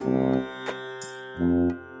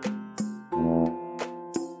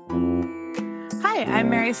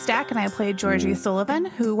Mary Stack, and I play Georgie Sullivan,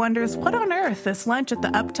 who wonders what on earth this lunch at the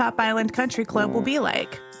Uptop Island Country Club will be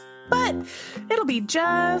like. But it'll be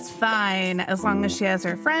just fine as long as she has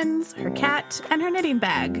her friends, her cat, and her knitting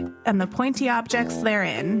bag, and the pointy objects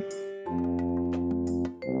therein.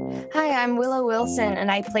 Hi, I'm Willow Wilson,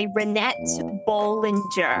 and I play Renette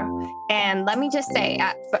Bollinger. And let me just say,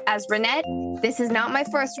 as Renette, this is not my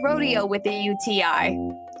first rodeo with the UTI.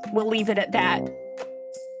 We'll leave it at that.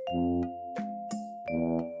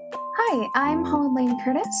 Hi, I'm Holland Lane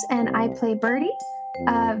Curtis, and I play Birdie,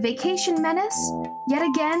 vacation menace, yet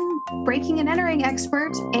again, breaking and entering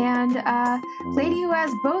expert, and lady who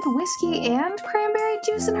has both whiskey and cranberry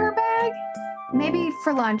juice in her bag. Maybe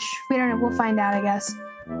for lunch. We don't know. We'll find out, I guess.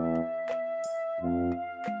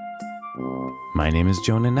 My name is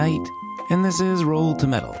Jonah Knight, and this is Roll to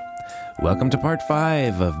Metal. Welcome to part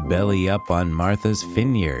 5 of Belly Up on Martha's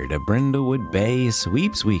Vineyard, a Brindlewood Bay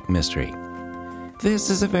Sweeps Week mystery.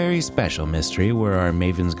 This is a very special mystery where our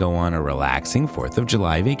mavens go on a relaxing 4th of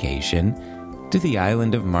July vacation to the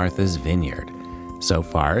island of Martha's Vineyard. So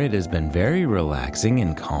far, it has been very relaxing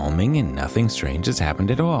and calming, and nothing strange has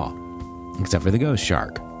happened at all, except for the ghost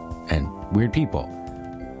shark and weird people.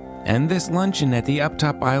 And this luncheon at the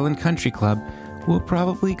Uptop Island Country Club will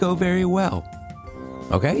probably go very well.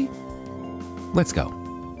 Okay? Let's go.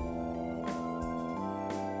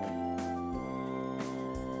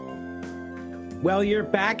 Well, you're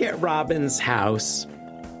back at Robin's house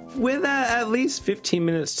with at least 15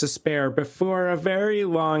 minutes to spare before a very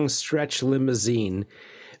long stretch limousine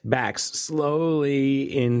backs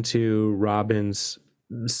slowly into Robin's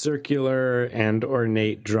circular and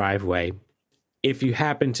ornate driveway. If you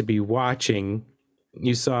happen to be watching,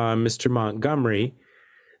 you saw Mr. Montgomery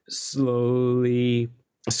slowly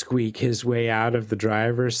squeak his way out of the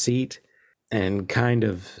driver's seat and kind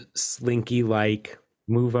of slinky-like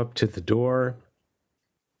move up to the door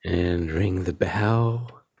and ring the bell.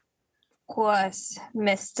 Of course,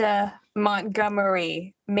 Mr.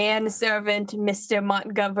 Montgomery, manservant Mr.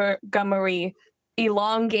 Montgomery,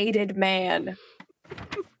 elongated man,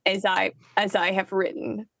 as I have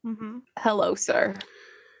written. Mm-hmm. Hello, sir.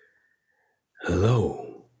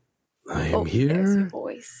 Hello. I am There's your here.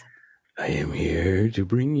 voice. I am here to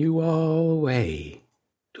bring you all away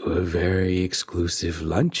to a very exclusive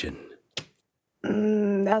luncheon.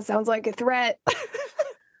 That sounds like a threat.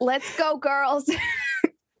 Let's go, girls.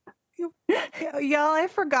 Y'all, I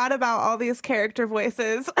forgot about all these character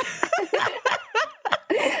voices.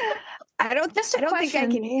 I don't think I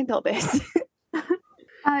can handle this.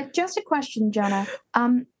 Just a question, Jonah.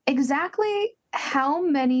 Exactly how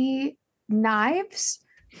many knives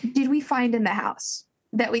did we find in the house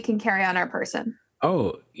that we can carry on our person?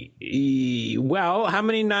 Oh, well, how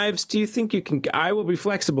many knives do you think you can? I will be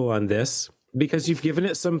flexible on this because you've given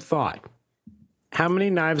it some thought. How many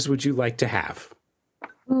knives would you like to have?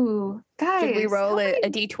 Ooh, guys. Should we roll a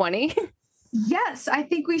d20? Yes, I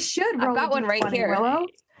think we should roll I've got a one right D20, here. Willow.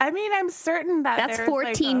 I mean, I'm certain that That's there's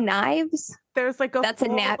 14 knives. There's like a That's a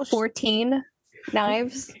full nat 14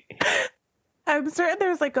 knives. I'm certain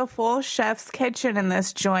there's like a full chef's kitchen in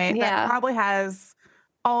this joint Yeah. that probably has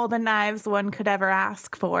all the knives one could ever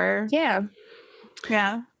ask for. Yeah.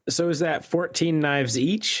 Yeah. So is that 14 knives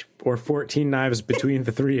each or 14 knives between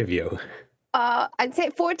the three of you? I'd say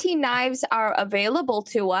 14 knives are available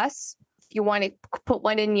to us. If you want to put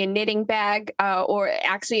one in your knitting bag, or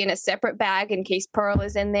actually in a separate bag in case Pearl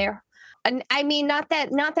is in there. And I mean, not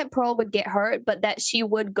that Pearl would get hurt, but that she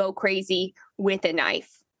would go crazy with a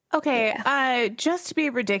knife. Okay, just to be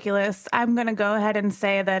ridiculous, I'm going to go ahead and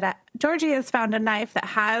say that Georgie has found a knife that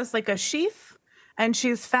has like a sheath, and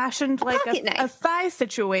she's fashioned like a thigh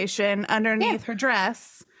situation underneath her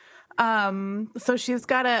dress. So she's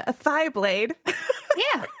got a thigh blade.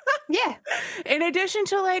 Yeah. In addition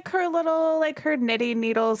to like her little, like her knitting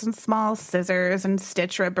needles and small scissors and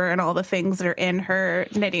stitch ribber and all the things that are in her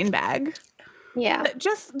knitting bag. Yeah.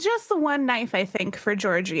 Just the one knife, I think, for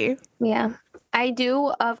Georgie. Yeah. I do,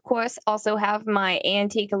 of course, also have my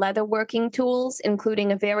antique leather working tools,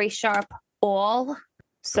 including a very sharp awl.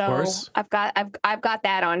 So I've got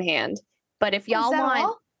that on hand. But if y'all want,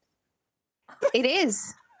 all? it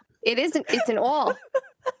is. It isn't. It's an awl.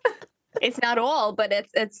 It's not all, but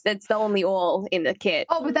it's the only awl in the kit.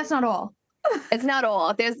 Oh, but that's not all. It's not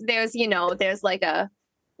all. There's like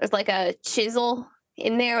a chisel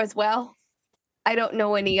in there as well. I don't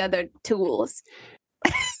know any other tools.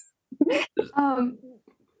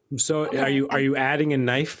 So are you adding a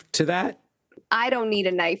knife to that? I don't need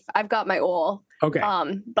a knife. I've got my awl. Okay.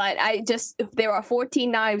 But there are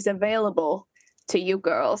 14 knives available to you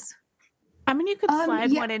girls. I mean, you could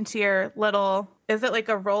slide one into your little, is it like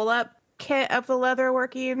a roll-up kit of the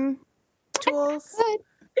leatherworking tools?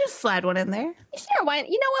 Just slide one in there. Sure, why?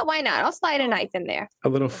 You know what? Why not? I'll slide a knife in there. A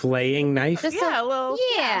little flaying knife? Just a little.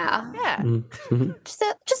 Yeah. Mm-hmm. Just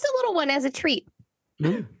a little one as a treat.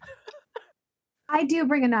 Mm. I do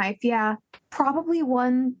bring a knife, yeah. Probably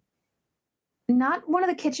one, not one of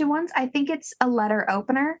the kitchen ones. I think it's a letter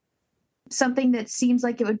opener. Something that seems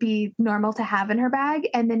like it would be normal to have in her bag.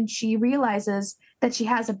 And then she realizes that she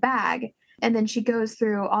has a bag. And then she goes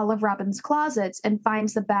through all of Robin's closets and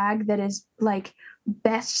finds the bag that is like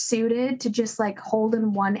best suited to just like hold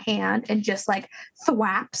in one hand and just like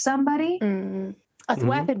thwap somebody. A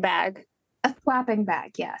thwapping bag. A thwapping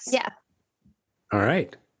bag, yes. Yeah. All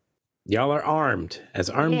right. Y'all are armed as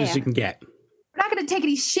you can get. We're not going to take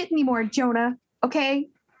any shit anymore, Jonah. Okay?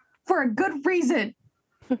 For a good reason.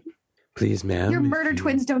 Please, ma'am. Your murder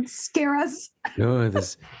twins don't scare us. No,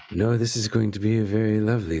 this is going to be a very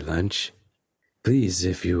lovely lunch. Please,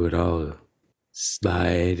 if you would all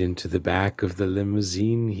slide into the back of the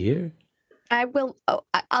limousine here. I will. Oh,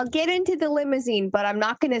 I'll get into the limousine, but I'm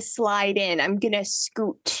not going to slide in. I'm going to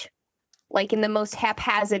scoot, like in the most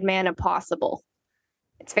haphazard manner possible.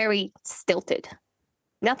 It's very stilted.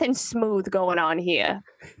 Nothing smooth going on here.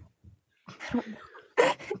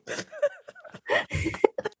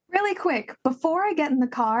 Really quick, before I get in the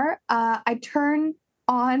car, I turn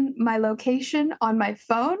on my location on my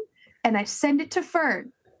phone and I send it to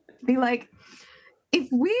Fern. Be like, if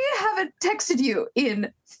we haven't texted you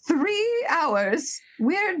in 3 hours,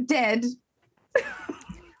 we're dead.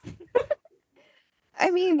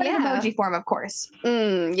 I mean, but in emoji form, of course.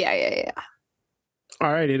 Yeah.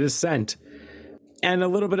 All right, it is sent. And a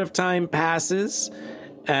little bit of time passes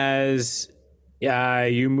as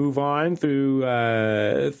you move on through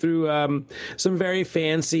some very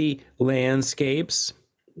fancy landscapes.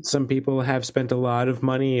 Some people have spent a lot of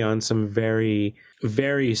money on some very,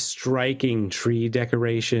 very striking tree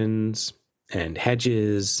decorations and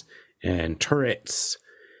hedges and turrets.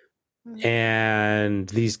 And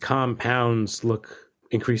these compounds look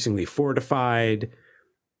increasingly fortified.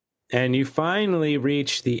 And you finally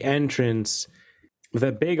reach the entrance,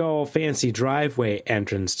 the big old fancy driveway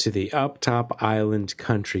entrance to the Uptop Island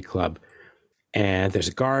Country Club. And there's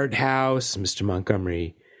a guardhouse. Mr.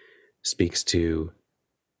 Montgomery speaks to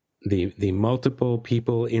the multiple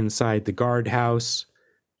people inside the guardhouse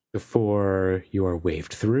before you are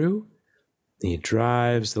waved through. He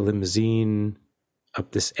drives the limousine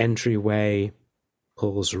up this entryway,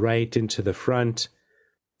 pulls right into the front.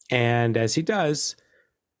 And as he does,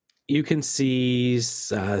 you can see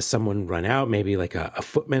someone run out, maybe like a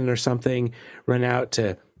footman or something, run out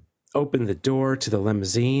to open the door to the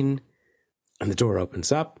limousine, and the door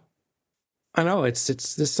opens up. I know it's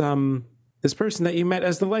this person that you met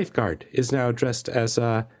as the lifeguard is now dressed as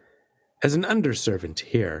an underservant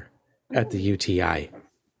here at the UTI.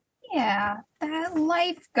 Yeah, that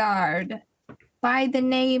lifeguard by the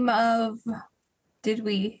name of.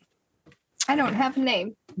 I don't have a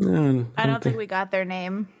name. I don't think we got their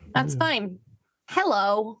name. That's fine.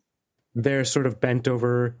 Hello. They're sort of bent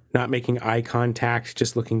over, not making eye contact,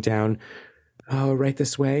 just looking down. Oh, right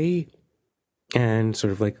this way. And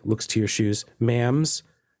sort of like looks to your shoes. Ma'ams,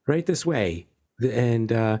 right this way.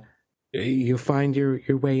 And you'll find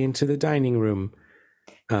your way into the dining room.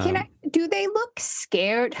 Do they look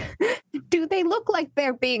scared? Do they look like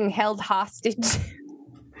they're being held hostage?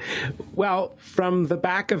 Well, from the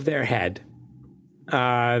back of their head,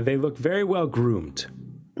 they look very well groomed.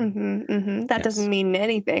 That yes. Doesn't mean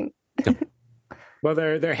anything. No. Well,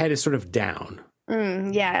 their head is sort of down.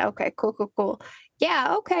 Yeah. Okay. Cool.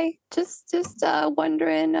 Yeah. Okay. Just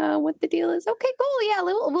wondering what the deal is. Okay. Cool. Yeah.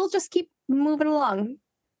 We'll just keep moving along.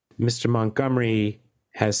 Mr. Montgomery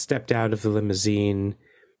has stepped out of the limousine.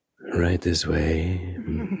 Right this way,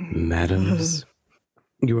 madams.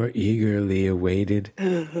 You are eagerly awaited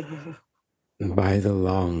by the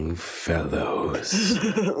Longfellows.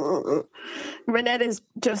 Renette is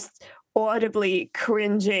just audibly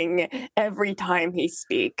cringing every time he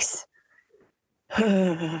speaks.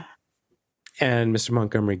 And Mr.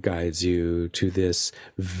 Montgomery guides you to this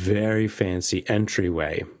very fancy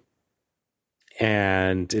entryway.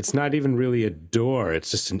 And it's not even really a door.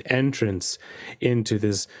 It's just an entrance into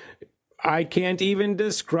this. I can't even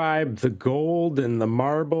describe the gold and the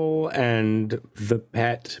marble and the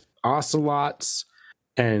pet ocelots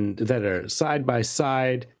and that are side by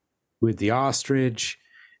side with the ostrich,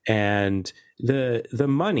 and the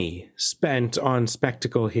money spent on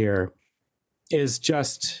spectacle here is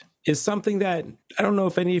something that I don't know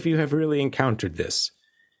if any of you have really encountered this.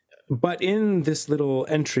 But in this little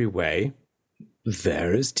entryway,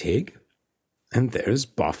 there is Tig and there's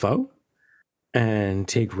Boffo. And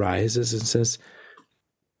Tig rises and says,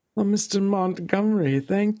 "Well, Mr. Montgomery,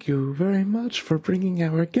 thank you very much for bringing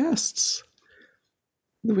our guests.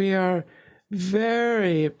 We are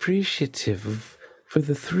very appreciative for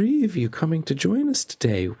the three of you coming to join us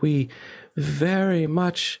today. We very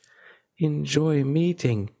much enjoy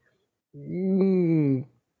meeting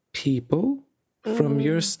people from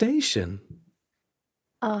your station."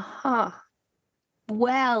 Uh-huh.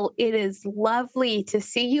 Well, it is lovely to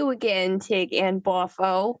see you again, Tig and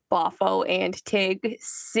Boffo. Boffo and Tig,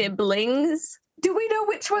 siblings. Do we know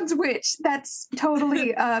which one's which? That's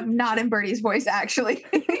totally not in Birdie's voice, actually.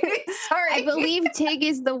 Sorry. I believe Tig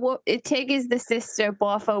is the sister,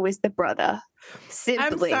 Boffo is the brother.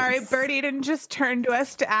 Siblings. I'm sorry, Birdie didn't just turn to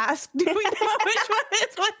us to ask. Do we know which one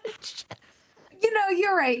is which?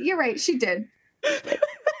 You're right. She did.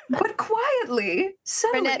 But quietly,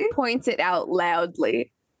 subtly. Burnett points it out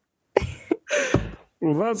loudly.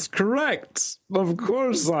 Well, that's correct. Of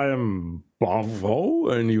course I am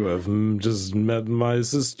Boffo, and you have just met my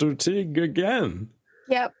sister Tig again.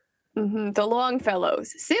 Yep. Mm-hmm. The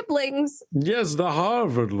Longfellows. Siblings. Yes, the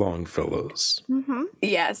Harvard Longfellows. Mm-hmm.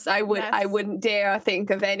 Yes, I wouldn't dare think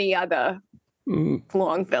of any other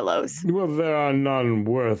Longfellows. Well, there are none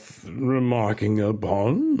worth remarking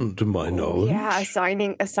upon, to my knowledge. Yeah,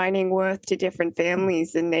 assigning worth to different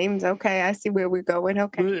families and names. Okay, I see where we're going.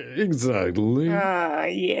 Okay. Exactly.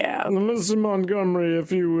 Yeah. Mr. Montgomery,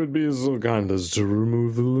 if you would be so kind as to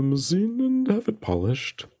remove the limousine and have it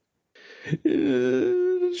polished.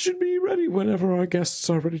 It should be ready whenever our guests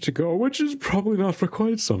are ready to go, which is probably not for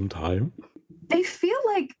quite some time. They feel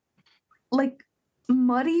like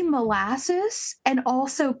muddy molasses and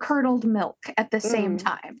also curdled milk at the same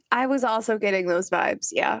time. I was also getting those vibes,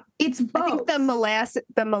 yeah. It's both. I think the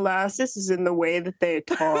molasses is in the way that they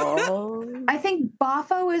talk. I think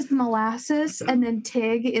Boffo is the molasses and then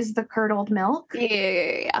Tig is the curdled milk.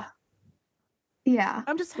 Yeah. Yeah.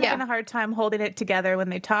 I'm just having a hard time holding it together when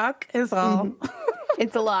they talk, is all. Mm-hmm.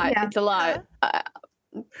 It's a lot. Yeah. It's a lot.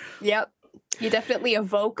 Yep. You definitely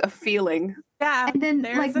evoke a feeling. Yeah. And then,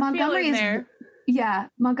 like, Montgomery is there. Yeah,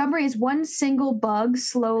 Montgomery is one single bug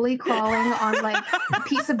slowly crawling on like a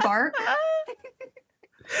piece of bark.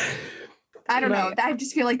 I don't know. I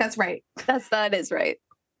just feel like that's right. That is right.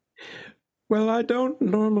 Well, I don't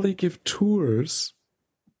normally give tours.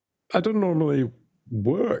 I don't normally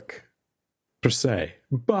work, per se.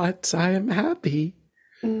 But I am happy.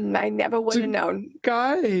 I never would have known.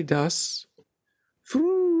 Guide us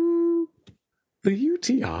through the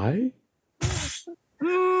UTI.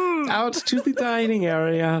 Out to the dining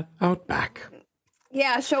area, out back.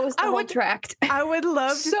 Yeah, show us the whole tract. I would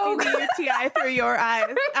love to see the UTI through your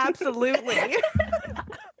eyes. Absolutely.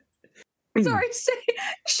 Sorry,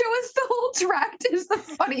 show us the whole tract is the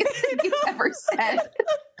funniest thing you've ever said.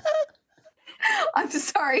 I'm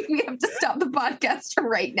sorry, we have to stop the podcast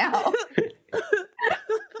right now.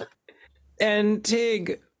 And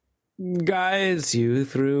Tig guides you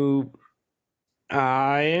through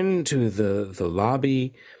into the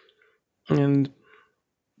lobby, and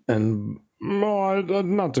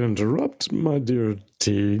not to interrupt, my dear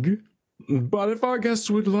Tig, but if our guests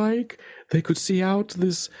would like, they could see out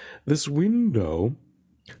this window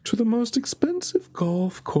to the most expensive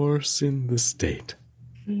golf course in the state.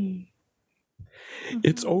 Mm-hmm.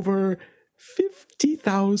 It's over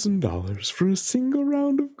 $50,000 for a single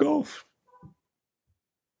round of golf.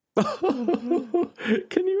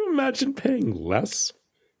 Can you imagine paying less?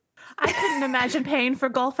 I couldn't imagine paying for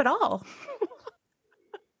golf at all.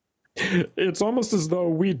 It's almost as though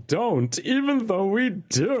we don't, even though we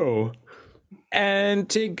do. And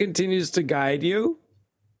Tig continues to guide you.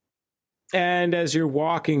 And as you're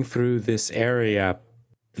walking through this area,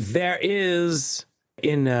 there is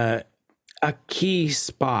in a key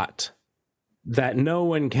spot that no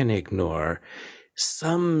one can ignore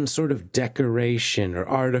some sort of decoration or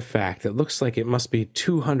artifact that looks like it must be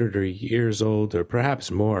 200 years old or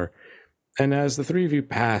perhaps more. And as the three of you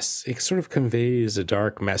pass, it sort of conveys a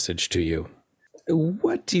dark message to you.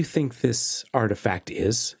 What do you think this artifact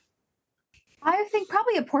is? I think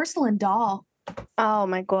probably a porcelain doll. Oh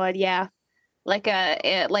my god, yeah. Like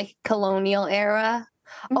a colonial era.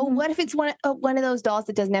 Mm-hmm. Oh, what if it's one of those dolls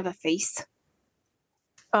that doesn't have a face?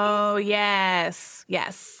 Oh, yes.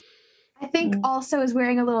 I think also is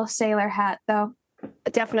wearing a little sailor hat, though.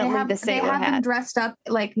 Definitely the sailor hat. They have them dressed up,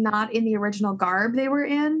 like, not in the original garb they were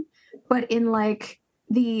in, but in, like,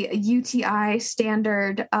 the UTI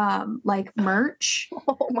standard, like, merch.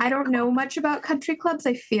 I don't know much about country clubs.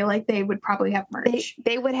 I feel like they would probably have merch.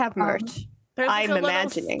 They would have merch. I'm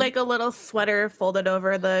imagining. Like a little sweater folded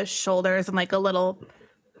over the shoulders and, like, a little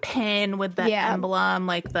pin with the emblem,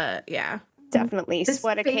 like the, Definitely. This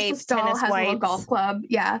Sweater cape, faceless doll tennis has a little whites. golf club.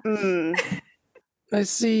 Yeah. I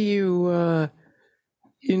see you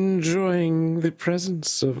enjoying the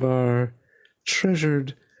presence of our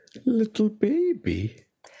treasured little baby.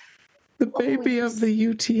 The baby of the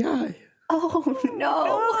UTI. Oh,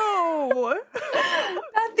 no. No.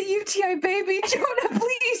 Not the UTI baby, Jonah,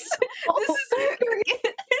 please.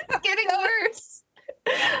 It's getting worse.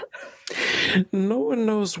 No one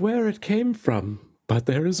knows where it came from, but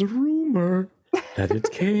there is a rumor that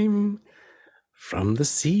it came from the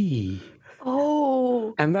sea.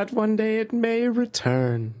 Oh. And that one day it may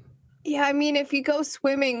return. Yeah, I mean, if you go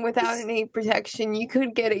swimming without any protection, you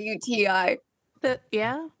could get a UTI.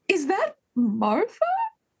 Yeah. Is that Martha?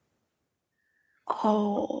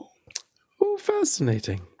 Oh. Oh,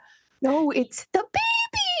 fascinating. No, it's the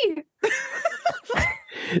baby.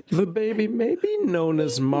 The baby may be known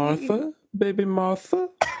as Martha. Baby Martha.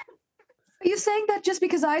 Are you saying that just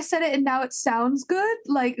because I said it and now it sounds good?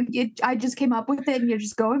 Like I just came up with it and you're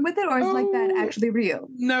just going with it? Or is like that actually real?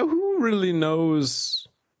 Now, who really knows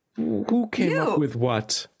who came up with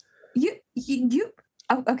what? You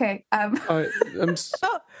oh, okay. I'm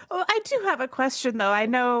I do have a question, though. I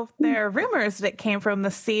know there are rumors that it came from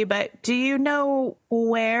the sea, but do you know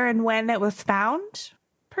where and when it was found,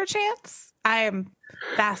 perchance? I am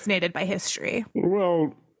fascinated by history.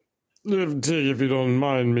 Well, if you don't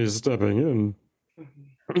mind me stepping in,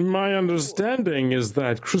 my understanding is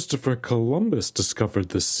that Christopher Columbus discovered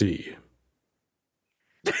the sea.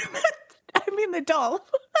 I mean the doll.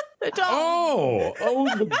 The doll.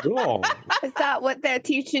 Oh, the doll. Is that what they're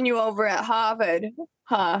teaching you over at Harvard?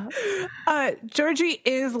 Huh? Georgie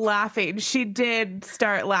is laughing. She did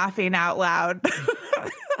start laughing out loud.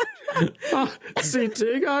 See,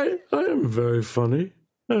 Tig, I am very funny.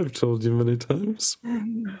 I've told you many times.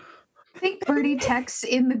 I think Birdie texts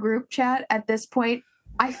in the group chat at this point.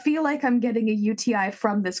 I feel like I'm getting a UTI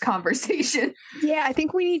from this conversation. Yeah, I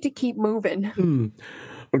think we need to keep moving.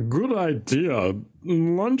 A good idea.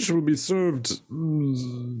 Lunch will be served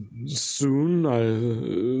soon.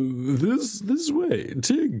 This way,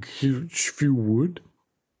 Tig, if you would.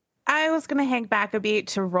 I was gonna hang back a beat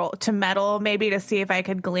to meddle, maybe to see if I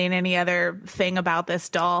could glean any other thing about this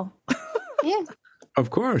doll. Yeah. Of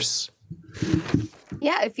course.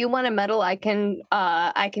 Yeah, if you want to meddle, I can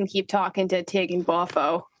keep talking to Tig and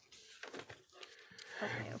Boffo.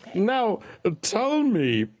 Okay. Now, tell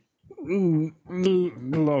me,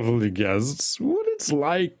 lovely guests, what it's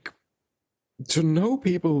like to know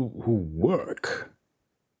people who work.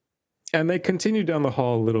 And they continue down the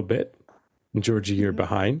hall a little bit. Georgie, you're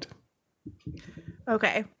behind.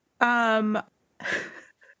 Okay.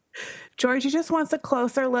 Georgie just wants a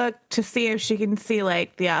closer look to see if she can see,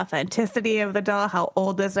 like, the authenticity of the doll. How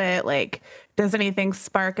old is it? Like, does anything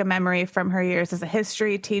spark a memory from her years as a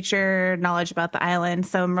history teacher, knowledge about the island?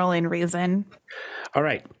 So I'm rolling reason. All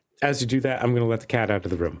right. As you do that, I'm going to let the cat out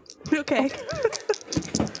of the room. Okay.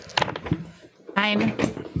 9.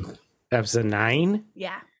 That's a 9?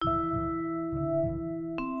 Yeah.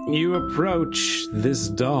 You approach this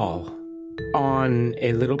doll on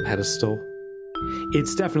a little pedestal.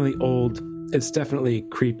 It's definitely old. It's definitely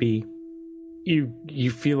creepy.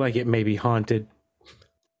 You feel like it may be haunted.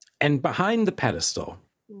 And behind the pedestal,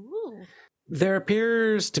 there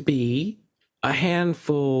appears to be a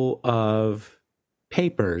handful of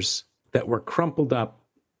papers that were crumpled up.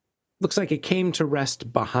 Looks like it came to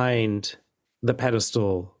rest behind the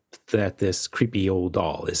pedestal that this creepy old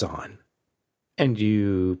doll is on. And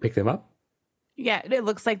you pick them up? Yeah, it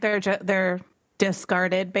looks like they're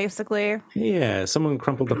discarded, basically. Yeah, someone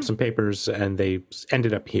crumpled up some papers and they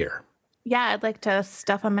ended up here. Yeah, I'd like to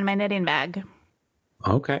stuff them in my knitting bag.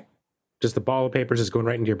 Okay. Just the ball of papers is going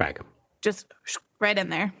right into your bag. Just right in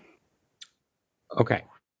there. Okay.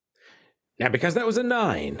 Now, because that was a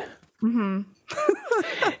 9,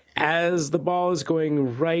 as the ball is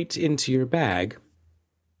going right into your bag,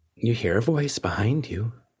 you hear a voice behind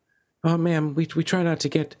you. Oh, ma'am, we try not to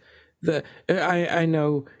get the... I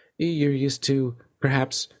know you're used to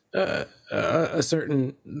perhaps a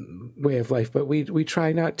certain way of life, but we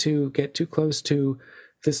try not to get too close to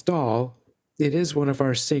this doll. It is one of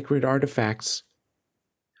our sacred artifacts.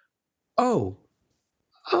 Oh,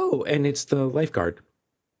 and it's the lifeguard.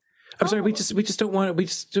 I'm sorry, we just don't want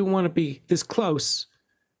to be this close.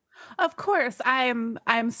 Of course, I'm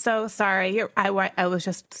so sorry. I was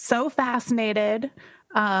just so fascinated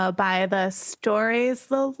by the stories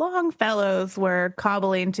the Longfellows were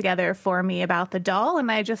cobbling together for me about the doll,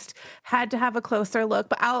 and I just had to have a closer look.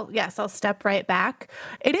 But I'll step right back.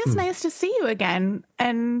 It is nice to see you again,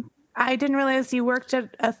 and I didn't realize you worked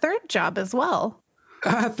at a third job as well.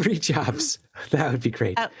 3 jobs. That would be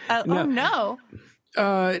great. No. Oh, no.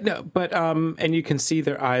 No, but, and you can see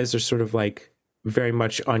their eyes are sort of like very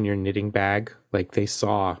much on your knitting bag. Like they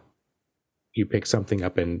saw you pick something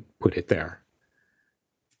up and put it there.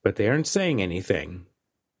 But they aren't saying anything.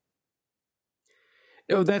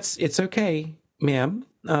 Oh, it's okay, ma'am.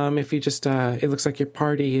 If you just, it looks like your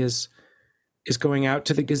party is going out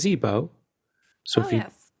to the gazebo. So if you,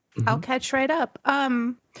 yes. I'll catch right up.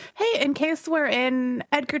 Hey, in case we're in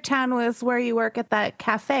Edgartown was where you work at that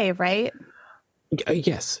cafe, right?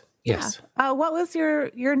 Yes. Yeah. What was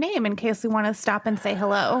your name in case we want to stop and say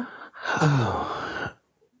hello? Oh,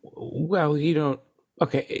 well, you don't.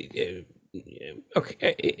 Okay.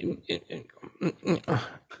 Okay.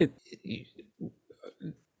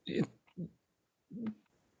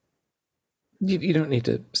 You don't need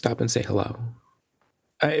to stop and say hello.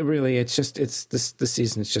 The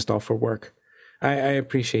season is just all for work. I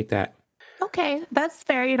appreciate that. Okay, that's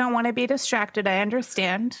fair. You don't want to be distracted. I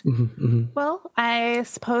understand. Mm-hmm. Well, I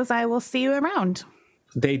suppose I will see you around.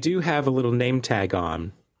 They do have a little name tag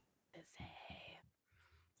on.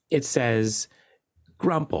 It says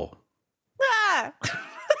Grumple. Ah!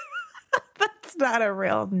 That's not a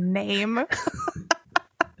real name.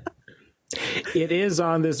 It is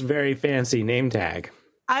on this very fancy name tag.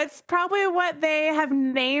 It's probably what they have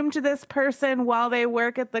named this person while they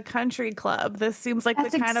work at the country club. This seems like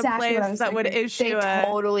the kind of place that would issue They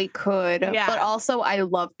totally could. Yeah. But also, I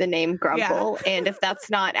love the name Grumple. Yeah. And if that's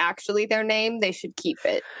not actually their name, they should keep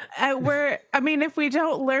it. If we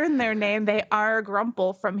don't learn their name, they are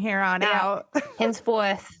Grumple from here on out.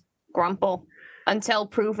 Henceforth, Grumple. Until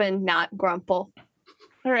proven not Grumple.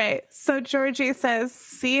 All right. So Georgie says,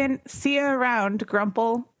 see you around,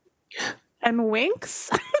 Grumple. And winks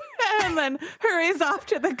and then hurries off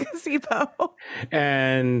to the gazebo.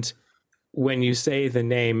 And when you say the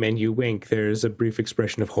name and you wink, there's a brief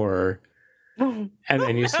expression of horror. And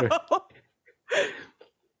then you sort of...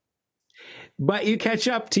 But you catch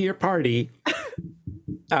up to your party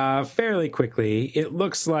fairly quickly. It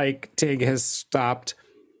looks like Tig has stopped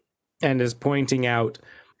and is pointing out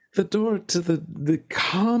the door to the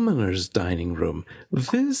commoner's dining room.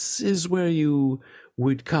 This is where you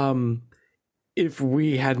would come if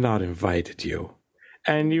we had not invited you,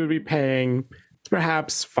 and you would be paying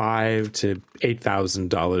perhaps $5,000 to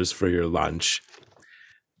 $8,000 for your lunch.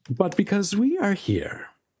 But because we are here,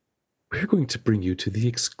 we're going to bring you to the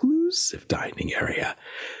exclusive dining area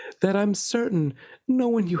that I'm certain no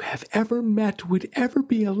one you have ever met would ever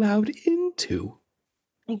be allowed into.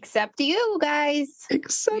 Except you guys.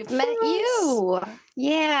 We've met you.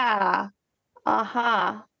 Yeah.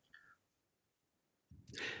 Uh-huh.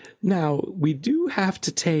 Now, we do have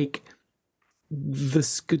to take the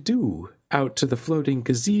skidoo out to the floating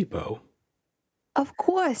gazebo. Of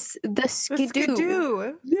course, the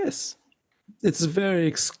skidoo. Yes. It's a very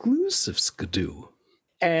exclusive skidoo.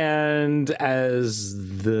 And as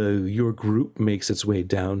your group makes its way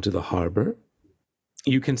down to the harbor,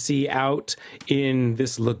 you can see out in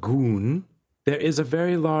this lagoon, there is a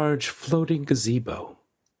very large floating gazebo.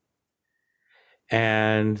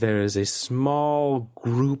 And there is a small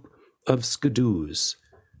group of skidoos,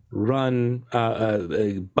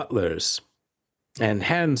 butlers and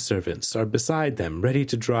hand servants are beside them, ready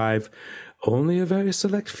to drive only a very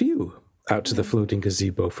select few out to the floating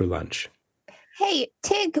gazebo for lunch. Hey,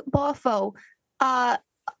 Tig Boffo,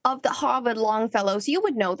 of the Harvard Longfellows, you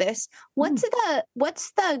would know this. What's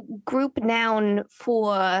the group noun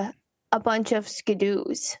for a bunch of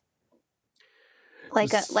skidoos?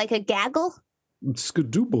 Like a gaggle?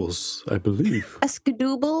 Skidoobles, I believe. A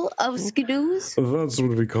skidooble of skidoos? That's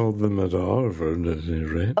what we called them at Harvard, at any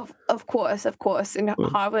rate. Of course. And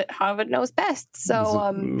Harvard knows best.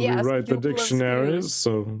 So, we write the dictionaries,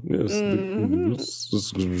 so yes, the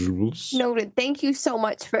skidoobles. Noted. Thank you so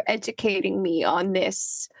much for educating me on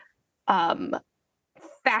this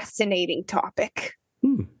fascinating topic.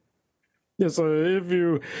 Yes, if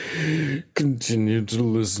you continue to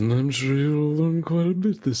listen, I'm sure you'll learn quite a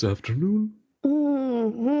bit this afternoon.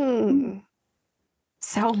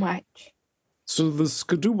 So much. So the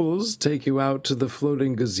skidoobles take you out to the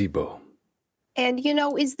floating gazebo. And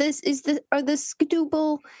is the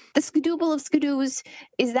skidooble of skidoos,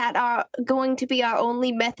 is that going to be our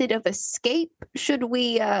only method of escape? Should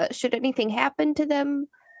anything happen to them?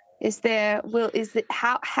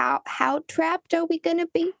 How trapped are we gonna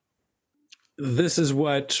be? This is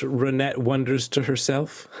what Renette wonders to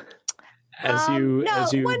herself as you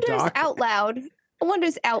wonders dock. out loud.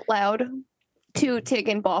 Wonders out loud to Tig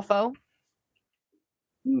and Boffo.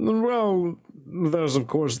 Well, there's of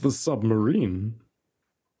course the submarine.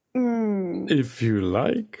 If you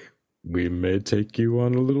like. we may take you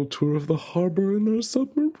on a little tour of the harbor in our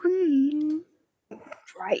submarine.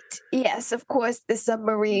 Right. Yes, of course, the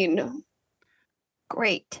submarine.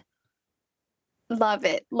 Great. Love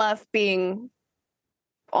it. Love being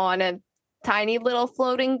on a tiny little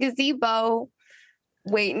floating gazebo,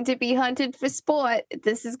 waiting to be hunted for sport.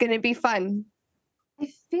 This is going to be fun.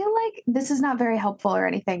 I feel like this is not very helpful or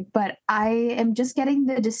anything, but I am just getting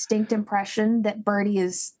the distinct impression that Birdie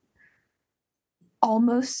is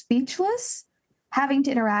almost speechless, having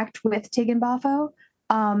to interact with Tig and Bafo.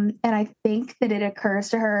 And I think that it occurs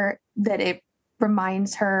to her that it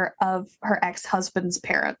reminds her of her ex-husband's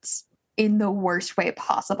parents in the worst way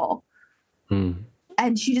possible.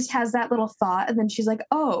 And she just has that little thought, and then she's like,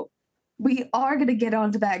 oh, we are going to get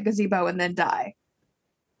onto that gazebo and then die.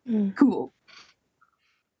 Cool.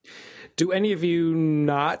 Do any of you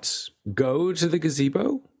not go to the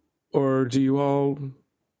gazebo? Or do you all...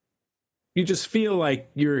 You just feel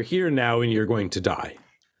like you're here now and you're going to die?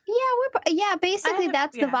 Yeah, basically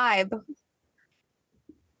that's the vibe.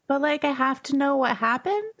 But, like, I have to know what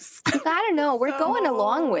happens? You gotta know. We're going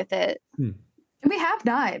along with it. We have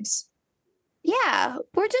knives. Yeah,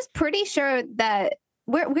 we're just pretty sure that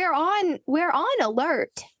we're on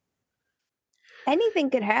alert. Anything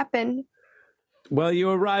could happen. Well, you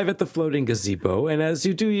arrive at the floating gazebo, and as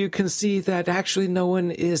you do, you can see that actually no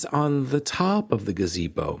one is on the top of the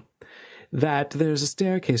gazebo. That there's a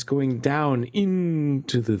staircase going down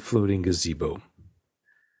into the floating gazebo.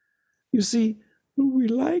 You see, we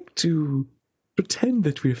like to pretend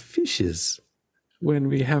that we're fishes when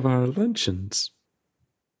we have our luncheons.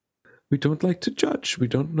 We don't like to judge. We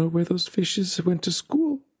don't know where those fishes went to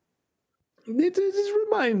school. It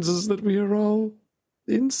reminds us that we are all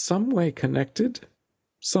in some way connected.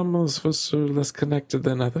 Some of us are less connected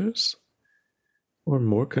than others, or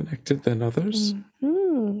more connected than others.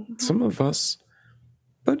 Some of us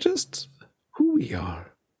are just who we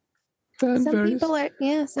are. Some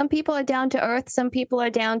people are down to earth. Some people are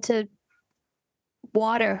down to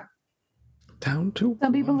water. Down to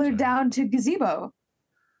some people are down to gazebo.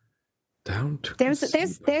 Down to there's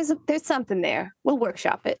something there. We'll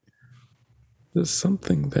workshop it. There's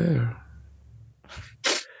something there.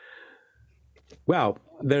 Well,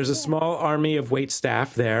 there's a small army of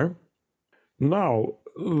waitstaff there. Now,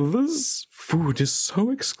 this food is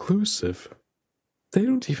so exclusive. They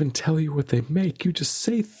don't even tell you what they make. You just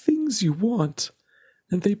say things you want,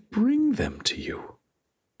 and they bring them to you.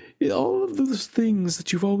 All of those things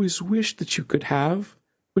that you've always wished that you could have,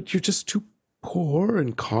 but you're just too poor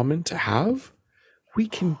and common to have, we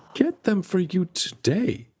can get them for you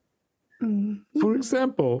today. For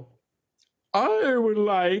example, I would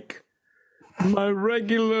like my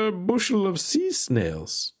regular bushel of sea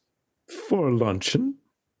snails for luncheon.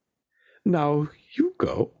 Now you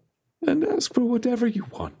go and ask for whatever you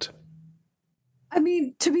want. I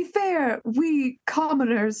mean, to be fair, we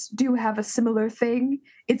commoners do have a similar thing.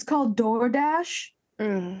 It's called DoorDash.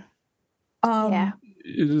 Yeah.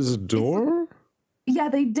 It is a door? Yeah,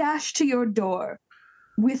 they dash to your door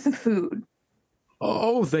with the food.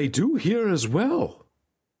 Oh, they do here as well.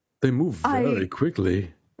 They move very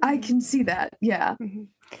quickly. I can see that, yeah.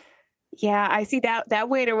 Yeah, I see that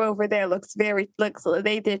waiter over there looks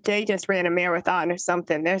they just ran a marathon or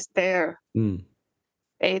something. They've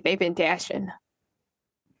been dashing.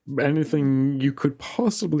 Anything you could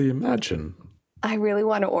possibly imagine. I really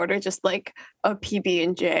want to order just like a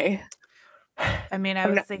PB&J. I mean, I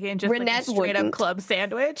was thinking just like a straight up club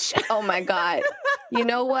sandwich. Oh my God. You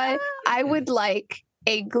know what? I would like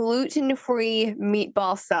a gluten-free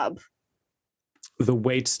meatball sub. The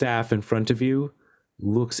waitstaff in front of you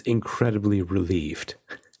looks incredibly relieved.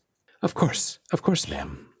 Of course,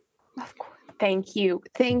 ma'am. Of course. Thank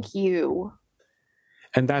you.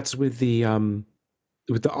 And that's with the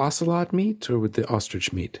ocelot meat or with the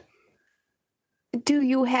ostrich meat? Do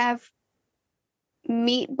you have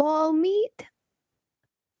meatball meat?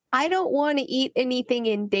 I don't want to eat anything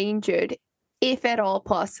endangered, if at all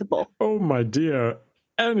possible. Oh, my dear.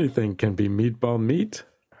 Anything can be meatball meat.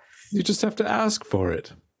 You just have to ask for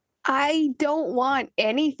it. I don't want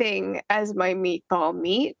anything as my meatball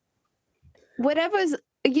meat. Whatever's,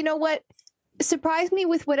 you know what? Surprise me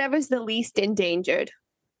with whatever's the least endangered.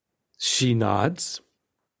 She nods,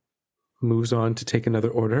 moves on to take another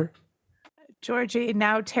order. Georgie,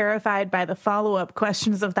 now terrified by the follow-up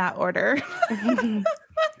questions of that order.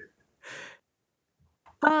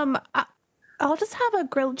 I'll just have a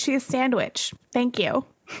grilled cheese sandwich. Thank you.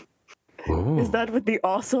 Oh. Is that with the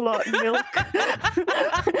ocelot milk?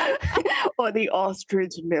 Or the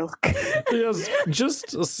ostrich milk? Yes,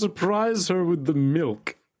 just surprise her with the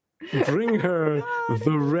milk. Bring her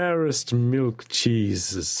the rarest milk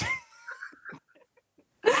cheeses.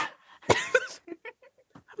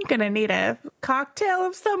 gonna need a cocktail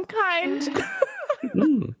of some kind.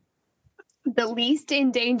 The least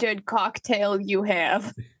endangered cocktail you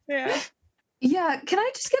have. Yeah. Yeah, can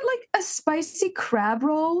I just get like a spicy crab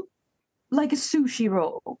roll? Like a sushi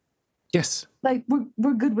roll. Yes. Like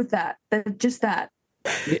we're good with that. Just that.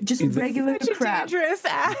 Just regular Such crab. a dangerous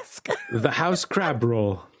ask. The house crab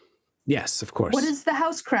roll. Yes, of course. What is the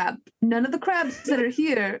house crab? None of the crabs that are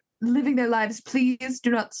here living their lives, please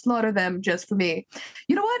do not slaughter them just for me.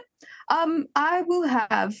 You know what? I will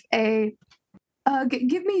have a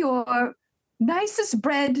give me your nicest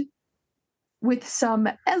bread with some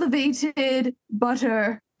elevated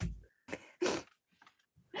butter.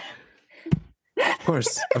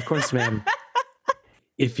 Of course, ma'am.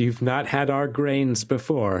 If you've not had our grains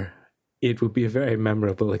before, it will be a very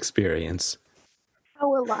memorable experience.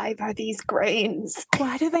 How alive are these grains?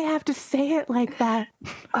 Why do they have to say it like that?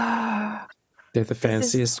 They're the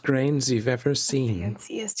fanciest grains you've ever seen.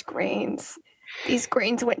 Fanciest grains. These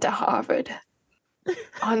grains went to Harvard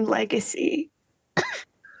on legacy.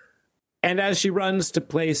 And as she runs to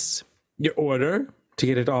place your order to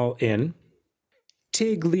get it all in,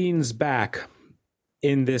 Tig leans back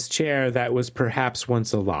in this chair that was perhaps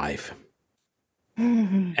once alive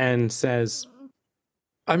and says,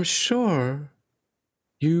 I'm sure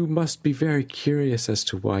you must be very curious as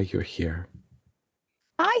to why you're here.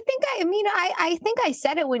 I think I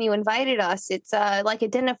said it when you invited us. It's like a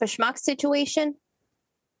dinner for schmucks situation.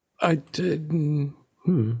 I did.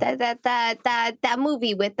 That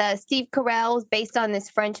movie with Steve Carell is based on this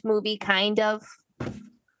French movie, kind of.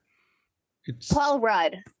 Paul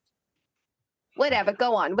Rudd. Whatever,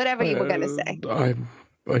 go on. Whatever you were going to say.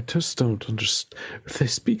 I just don't understand. They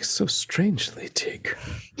speak so strangely, Tig.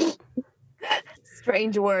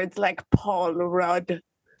 Strange words like Paul Rudd.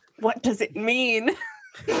 What does it mean?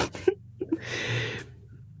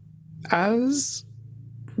 As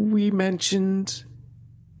we mentioned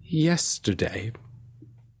yesterday,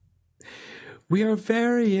 we are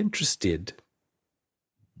very interested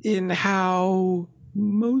in how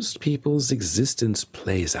most people's existence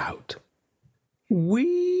plays out.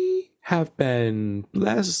 We have been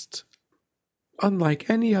blessed, unlike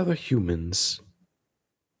any other humans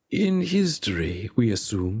in history, we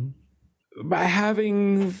assume, by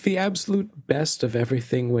having the absolute best of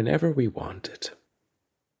everything whenever we want it.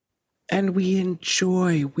 And we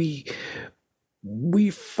enjoy, we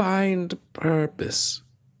find purpose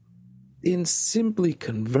in simply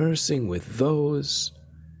conversing with those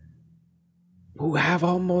who have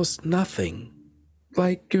almost nothing,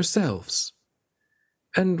 like yourselves.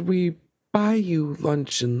 And we buy you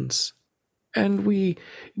luncheons, and we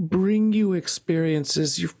bring you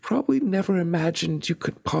experiences you've probably never imagined you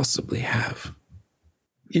could possibly have.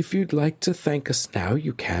 If you'd like to thank us now,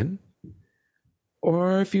 you can.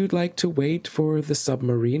 Or if you'd like to wait for the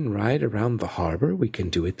submarine ride around the harbor, we can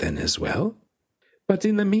do it then as well. But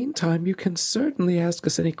in the meantime, you can certainly ask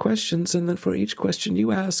us any questions, and then for each question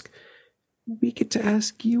you ask, we get to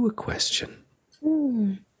ask you a question.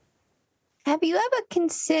 Have you ever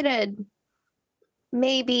considered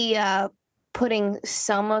maybe putting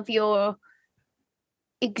some of your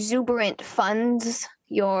exuberant funds,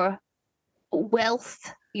 your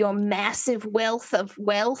wealth, your massive wealth of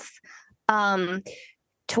wealth,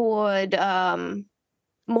 toward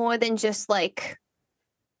more than just like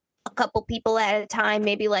a couple people at a time,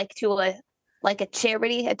 maybe like to a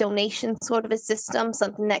charity, a donation sort of a system,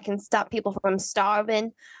 something that can stop people from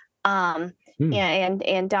starving and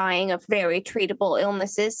dying of very treatable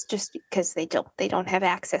illnesses just because they don't have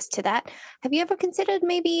access to that. Have you ever considered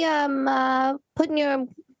maybe putting your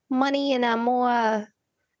money in a more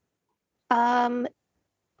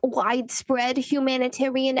widespread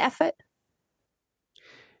humanitarian effort?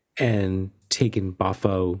 And Tig and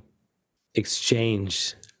Boffo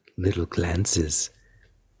exchange little glances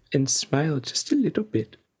and smile just a little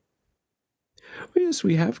bit. Oh, yes,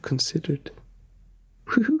 we have considered.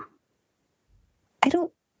 I'm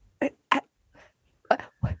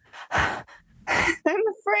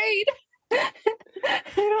afraid. I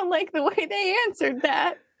don't like the way they answered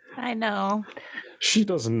that. I know. She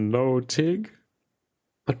doesn't know, Tig.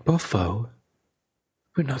 But Buffo,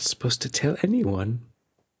 we're not supposed to tell anyone.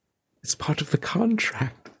 It's part of the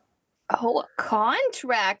contract. Oh, a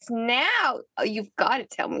contract now. Oh, you've got to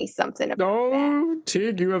tell me something about that.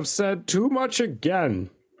 Tig, you have said too much again.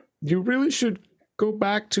 You really should go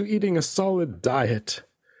back to eating a solid diet.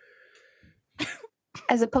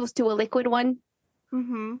 As opposed to a liquid one?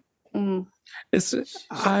 Mm-hmm. Juice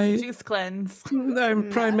cleanse. I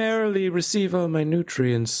primarily receive all my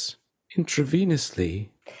nutrients intravenously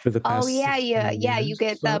for the past. Oh yeah. You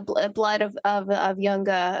get the blood of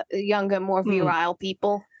younger, more virile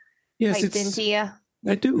people. Yes, right, didn't you?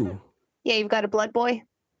 I do. Yeah, you've got a blood boy?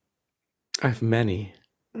 I have many.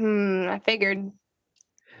 I figured.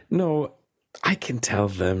 No, I can tell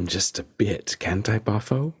them just a bit, can't I,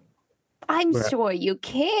 Boffo? I'm sure you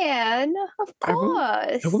can. Of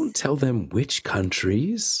course. I won't tell them which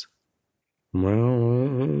countries.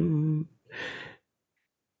 Well,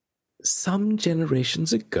 some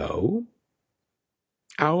generations ago,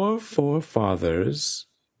 our forefathers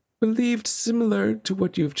believed similar to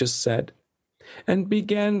what you've just said and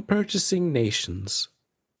began purchasing nations.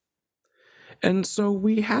 And so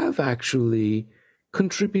we have actually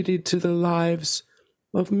contributed to the lives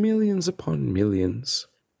of millions upon millions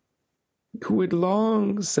who would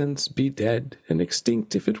long since be dead and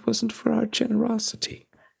extinct if it wasn't for our generosity.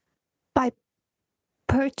 By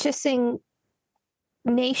purchasing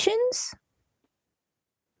nations?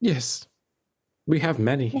 Yes, we have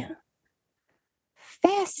many. Yeah.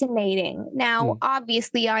 Fascinating. Now,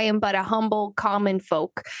 obviously, I am but a humble common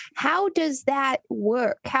folk. How does that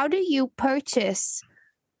work? How do you purchase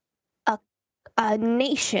a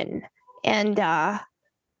nation, and how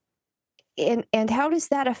does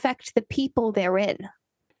that affect the people therein?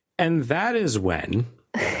 And that is when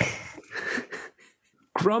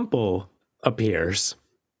Grumple appears,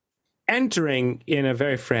 entering in a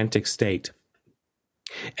very frantic state,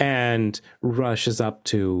 and rushes up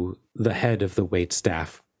to the head of the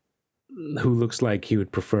waitstaff, who looks like he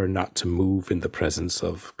would prefer not to move in the presence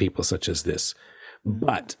of people such as this.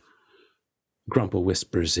 But Grumple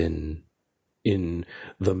whispers in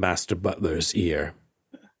the master butler's ear,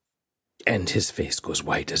 and his face goes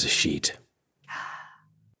white as a sheet.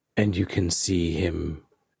 And you can see him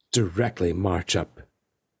directly march up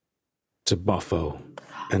to Boffo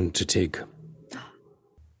and to Tig.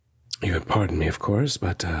 You would pardon me, of course,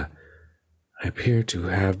 but I appear to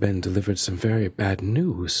have been delivered some very bad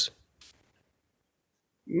news.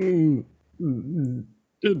 It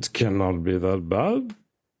cannot be that bad.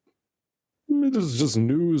 It is just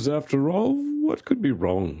news after all. What could be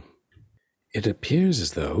wrong? It appears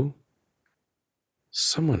as though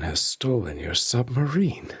someone has stolen your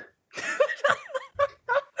submarine.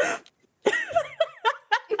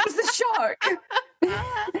 It was the shark.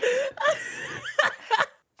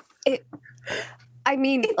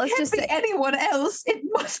 Let's just say anyone else. It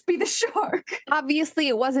must be the shark. Obviously,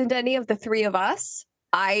 it wasn't any of the three of us.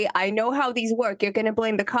 I know how these work. You're going to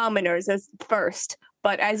blame the commoners as first,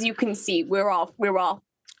 but as you can see, we're all.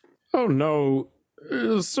 Oh no!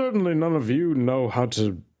 Certainly, none of you know how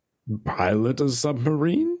to pilot a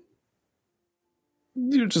submarine.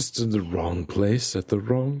 You're just in the wrong place at the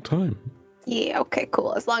wrong time. Yeah, okay,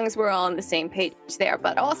 cool. As long as we're all on the same page there.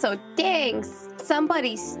 But also, dang,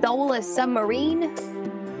 somebody stole a submarine?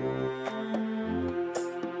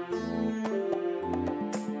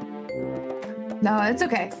 No, it's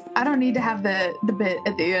okay. I don't need to have the bit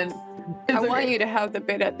at the end. I want you to have the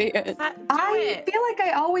bit at the end. I feel like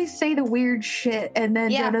I always say the weird shit, and then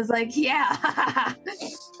Jonah's like, yeah.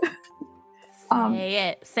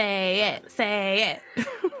 Say it.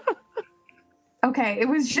 Okay, it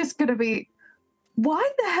was just going to be,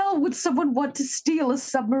 why the hell would someone want to steal a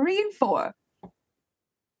submarine for?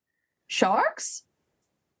 Sharks?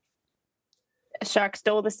 A shark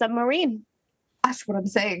stole the submarine. That's what I'm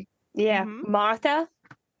saying. Yeah, Martha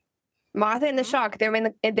and the shark, they're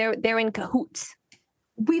in cahoots.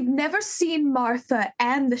 We've never seen Martha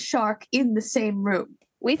and the shark in the same room.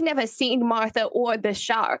 We've never seen Martha or the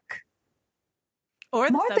shark. Or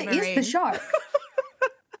the Martha submarine. is the shark.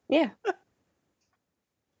 Yeah.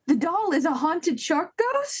 The doll is a haunted shark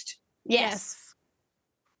ghost? Yes.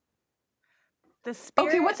 The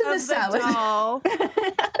spirit what's in of the salad? doll.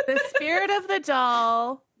 The spirit of the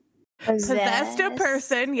doll possessed a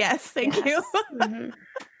person. Yes, thank you. Mm-hmm.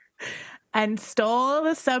 And stole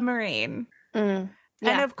the submarine. Yeah.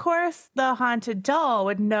 And of course, the haunted doll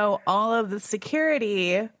would know all of the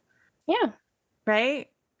security. Yeah. Right?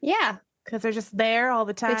 Yeah. Because they're just there all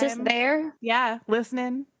the time. They're just there. Yeah,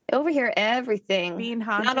 listening. Overhear everything. Being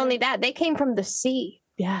haunted. Not only that, they came from the sea.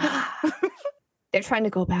 Yeah. They're trying to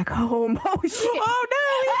go back home. Oh, shit. Oh, no,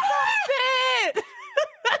 we lost it.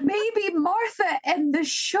 Maybe Martha and the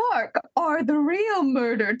shark are the real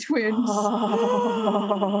murder twins.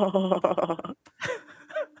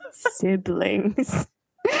 Siblings.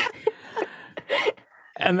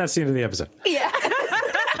 And that's the end of the episode. Yeah.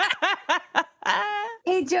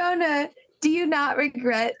 Hey, Jonah, do you not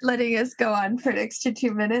regret letting us go on for an extra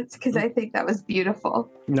 2 minutes? Because I think that was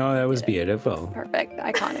beautiful. No, that was beautiful. Perfect.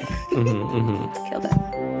 Iconic. Mm-hmm, mm-hmm. Killed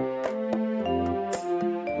it.